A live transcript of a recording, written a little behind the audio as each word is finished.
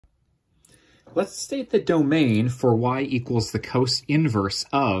let's state the domain for y equals the cos inverse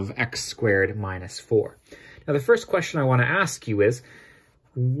of x squared minus 4. Now, the first question I want to ask you is,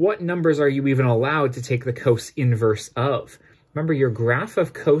 what numbers are you even allowed to take the cos inverse of? Remember, your graph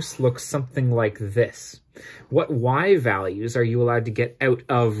of cos looks something like this. What y values are you allowed to get out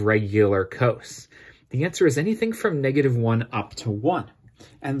of regular cos? The answer is anything from -1 up to 1.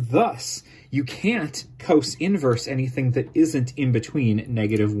 And thus, you can't cos inverse anything that isn't in between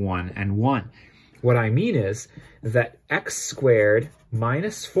 -1 and 1. What I mean is that x squared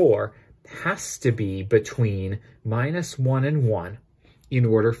minus 4 has to be between -1 and 1 in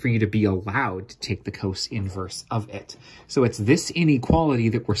order for you to be allowed to take the cos inverse of it. So it's this inequality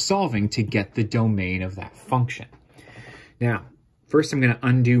that we're solving to get the domain of that function. Now, first I'm going to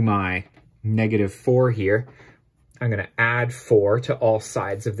undo my -4 here. I'm going to add 4 to all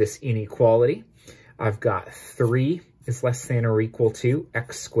sides of this inequality. I've got 3 is less than or equal to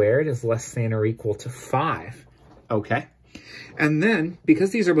x squared is less than or equal to 5. Okay. And then,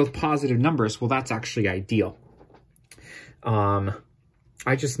 because these are both positive numbers, well, that's actually ideal.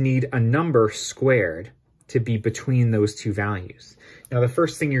 I just need a number squared to be between those two values. Now, the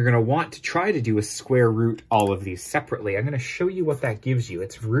first thing you're going to want to try to do is square root all of these separately. I'm going to show you what that gives you.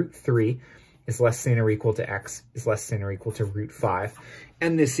 It's root 3 is less than or equal to x is less than or equal to root 5.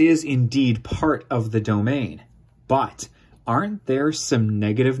 And this is indeed part of the domain. But aren't there some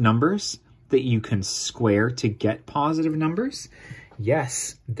negative numbers that you can square to get positive numbers?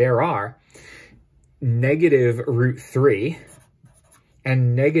 Yes, there are. Negative root 3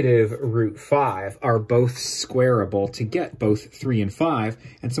 and negative root 5 are both squareable to get both 3 and 5,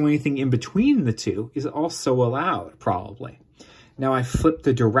 and so anything in between the two is also allowed, probably. Now, I flipped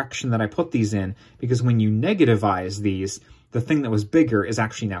the direction that I put these in, because when you negativize these, the thing that was bigger is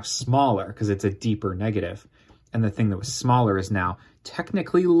actually now smaller, because it's a deeper negative, and the thing that was smaller is now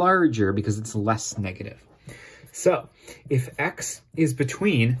technically larger because it's less negative. So, if x is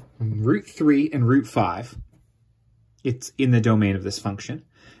between root 3 and root 5, it's in the domain of this function.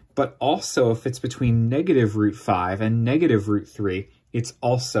 But also, if it's between negative root 5 and negative root 3, it's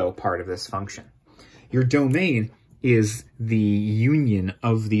also part of this function. Your domain is the union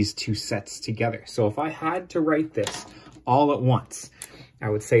of these two sets together. So if I had to write this all at once, I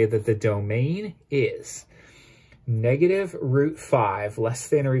would say that the domain is negative root 5 less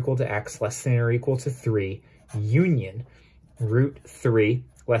than or equal to x less than or equal to 3 union root 3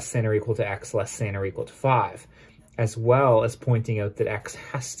 less than or equal to x less than or equal to 5, as well as pointing out that x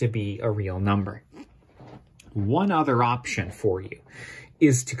has to be a real number. One other option for you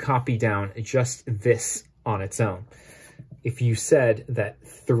is to copy down just this on its own. If you said that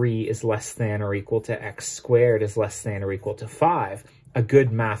 3 is less than or equal to x squared is less than or equal to 5, a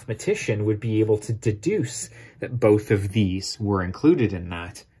good mathematician would be able to deduce that both of these were included in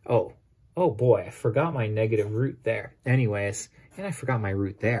that. Oh boy, I forgot my negative root there. Anyways, and I forgot my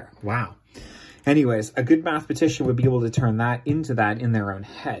root there. Wow. Anyways, a good mathematician would be able to turn that into that in their own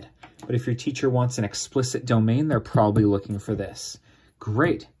head. But if your teacher wants an explicit domain, they're probably looking for this.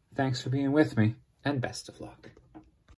 Great. Thanks for being with me, and best of luck.